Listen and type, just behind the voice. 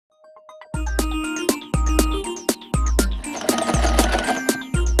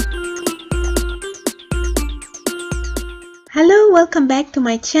welcome back to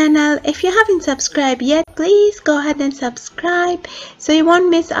my channel. If you haven't subscribed yet, please go ahead and subscribe so you won't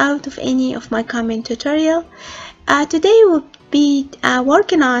miss out of any of my coming tutorial. Today we'll be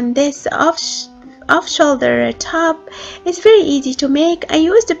working on this off-shoulder top. It's very easy to make. I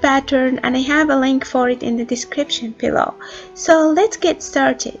used the pattern and I have a link for it in the description below. So let's get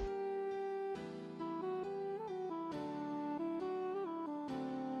started.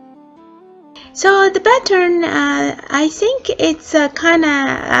 So the pattern, I think it's kind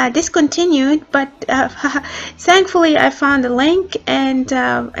of discontinued, but thankfully I found a link and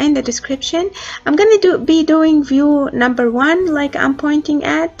in the description. I'm gonna be doing view number 1, like I'm pointing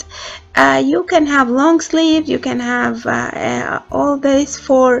at. You can have long sleeve, you can have all this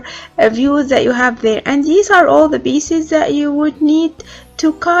for views that you have there, and these are all the pieces that you would need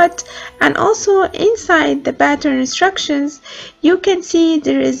to cut. And also inside the pattern instructions you can see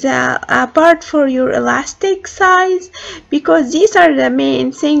there is a part for your elastic size, because these are the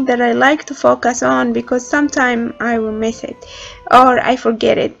main thing that I like to focus on, because sometimes I will miss it or I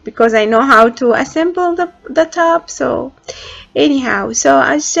forget it because I know how to assemble the top. So anyhow, so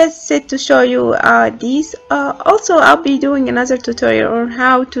I just said to show you these. Also I'll be doing another tutorial on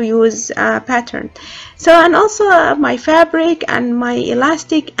how to use pattern. So, and also my fabric and my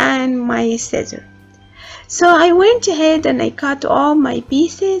elastic and my scissor. So I went ahead and I cut all my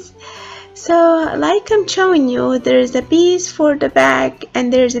pieces. So like I'm showing you, there's a piece for the back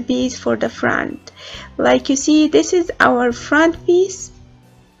and there's a piece for the front. Like you see, this is our front piece,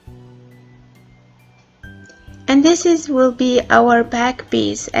 and this will be our back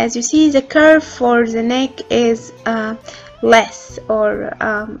piece. As you see, the curve for the neck is less, or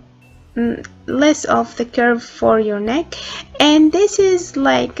less of the curve for your neck, and this is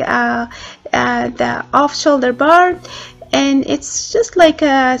like the off shoulder part, and it's just like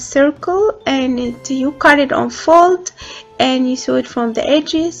a circle, and you cut it on fold and you sew it from the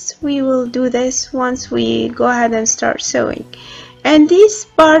edges. We will do this once we go ahead and start sewing. And these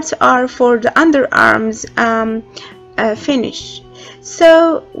parts are for the underarms finish.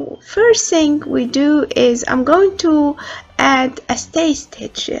 So first thing we do is I'm going to add a stay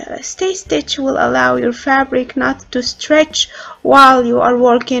stitch. A stay stitch will allow your fabric not to stretch while you are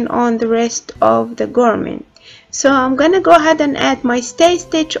working on the rest of the garment. So I'm gonna go ahead and add my stay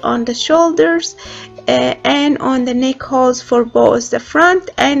stitch on the shoulders and on the neck holes for both the front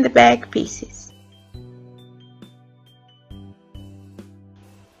and the back pieces.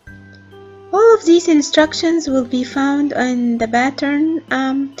 All of these instructions will be found in the pattern.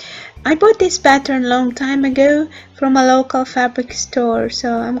 I bought this pattern long time ago from a local fabric store,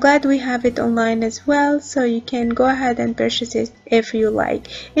 so I'm glad we have it online as well, so you can go ahead and purchase it if you like.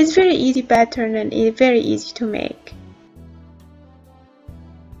 It's very easy pattern and very easy to make.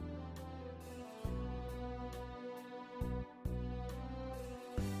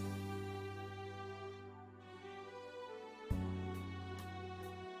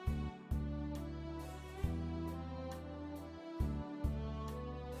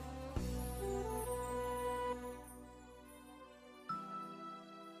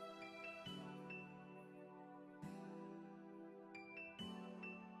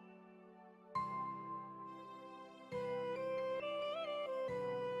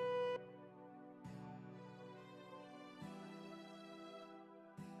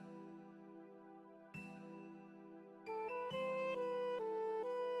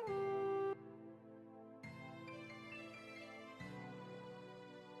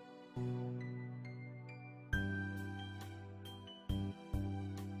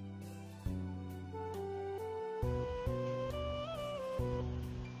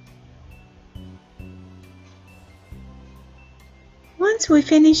 Once we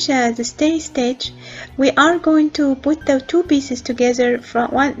finish the stay stitch, we are going to put the two pieces together,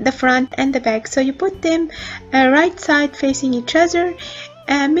 the front and the back. So you put them right side facing each other,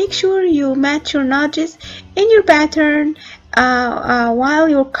 and make sure you match your notches in your pattern. While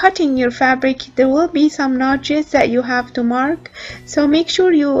you're cutting your fabric, there will be some notches that you have to mark, so make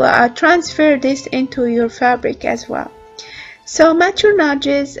sure you transfer this into your fabric as well. So match your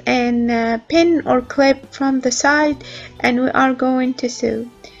notches and pin or clip from the side, and we are going to sew.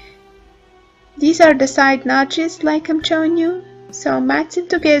 These are the side notches like I'm showing you, so match them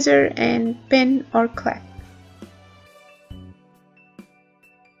together and pin or clip.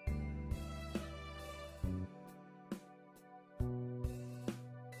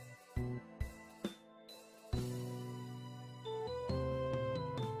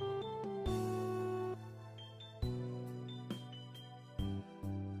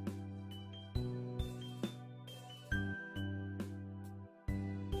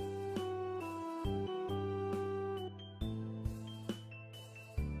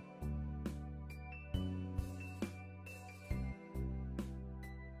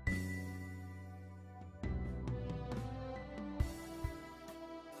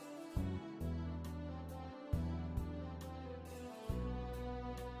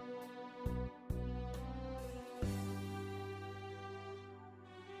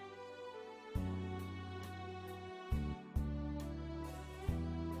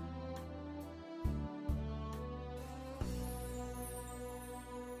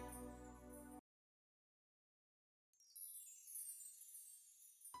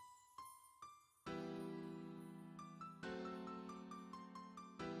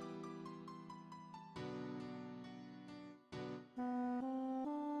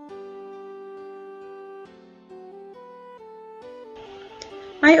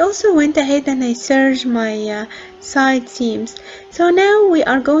 I also went ahead and I serged my side seams. So now we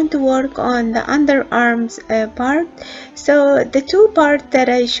are going to work on the underarms part. So the two parts that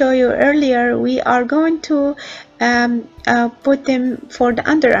I showed you earlier, we are going to put them for the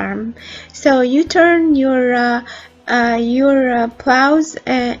underarm. So you turn your blouse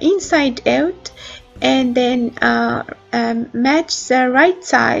inside out, and then match the right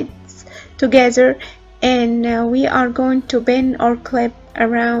sides together, and we are going to pin or clip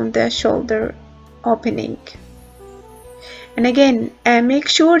around the shoulder opening. And again, make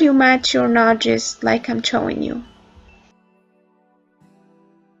sure you match your notches like I'm showing you.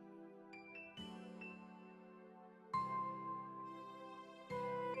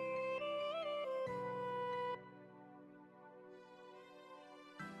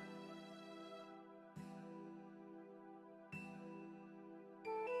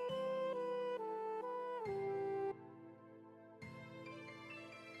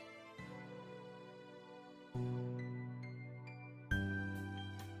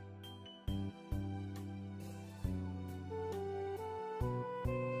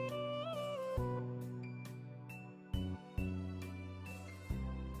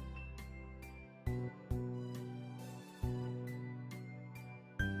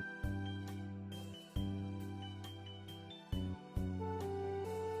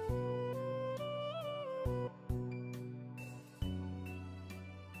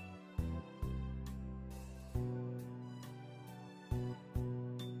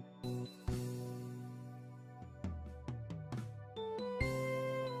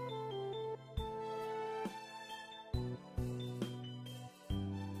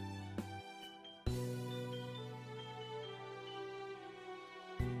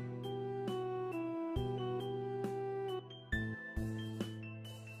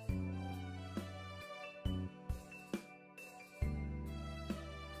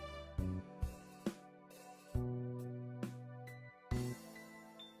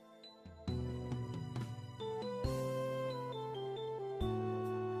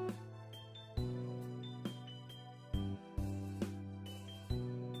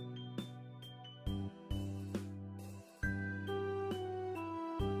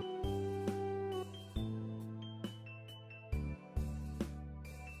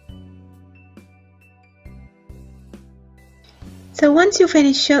 So once you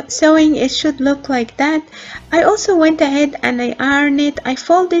finish sewing, it should look like that. I also went ahead and I ironed it. I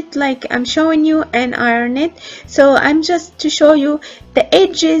fold it like I'm showing you and iron it. So I'm just to show you the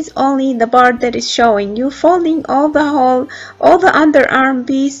edges, only the part that is showing. You folding all the underarm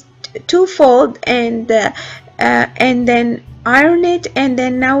piece to fold, and then iron it, and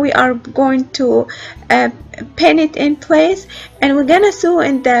then now we are going to pin it in place, and we're gonna sew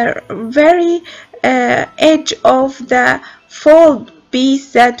in the very edge of the fold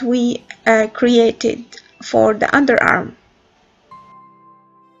piece that we created for the underarm.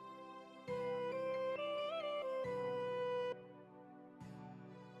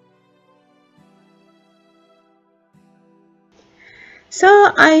 So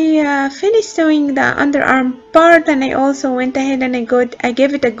I finished sewing the underarm part, and I also went ahead and I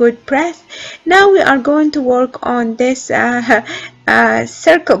gave it a good press. Now we are going to work on this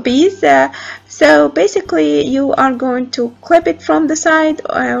circle piece. So basically you are going to clip it from the side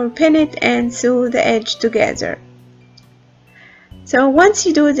or pin it and sew the edge together. So once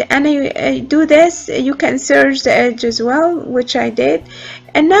you do do this, you can serge the edge as well, which I did.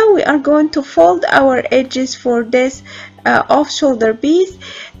 And now we are going to fold our edges for this off shoulder piece.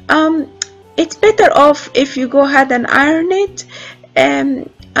 It's better off if you go ahead and iron it.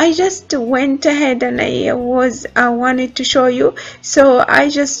 I just went ahead and I wanted to show you, so I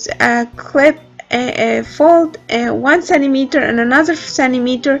just clip fold 1 centimeter and another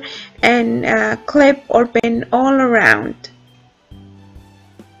centimeter, and clip or pin all around.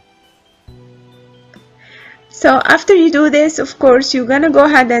 So after you do this, of course, you're gonna go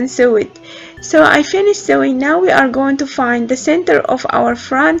ahead and sew it. So I finished sewing. Now we are going to find the center of our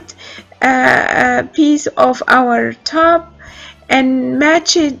front piece of our top and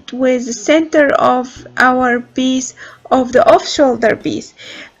match it with the center of our piece of the off shoulder piece.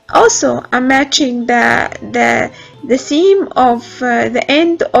 Also, I'm matching the seam of the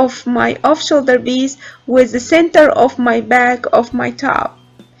end of my off shoulder piece with the center of my back of my top,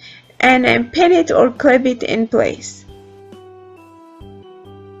 and then pin it or clip it in place.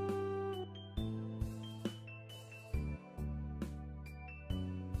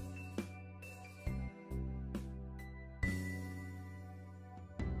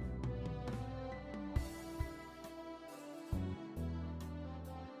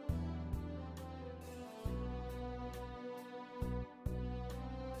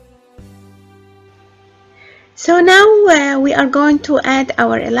 So now we are going to add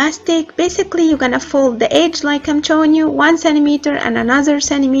our elastic. Basically, you're gonna fold the edge like I'm showing you, 1 centimeter and another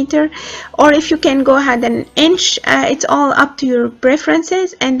centimeter, or if you can go ahead an inch, it's all up to your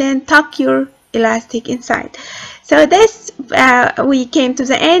preferences, and then tuck your elastic inside. So this we came to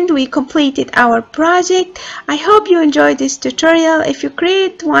the end. We completed our project. I hope you enjoyed this tutorial. If you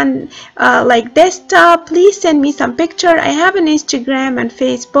create one like desktop, please send me some picture. I have an Instagram and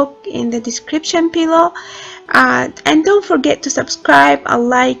Facebook in the description below. And don't forget to subscribe,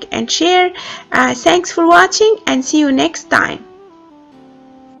 like, and share. Thanks for watching, and see you next time.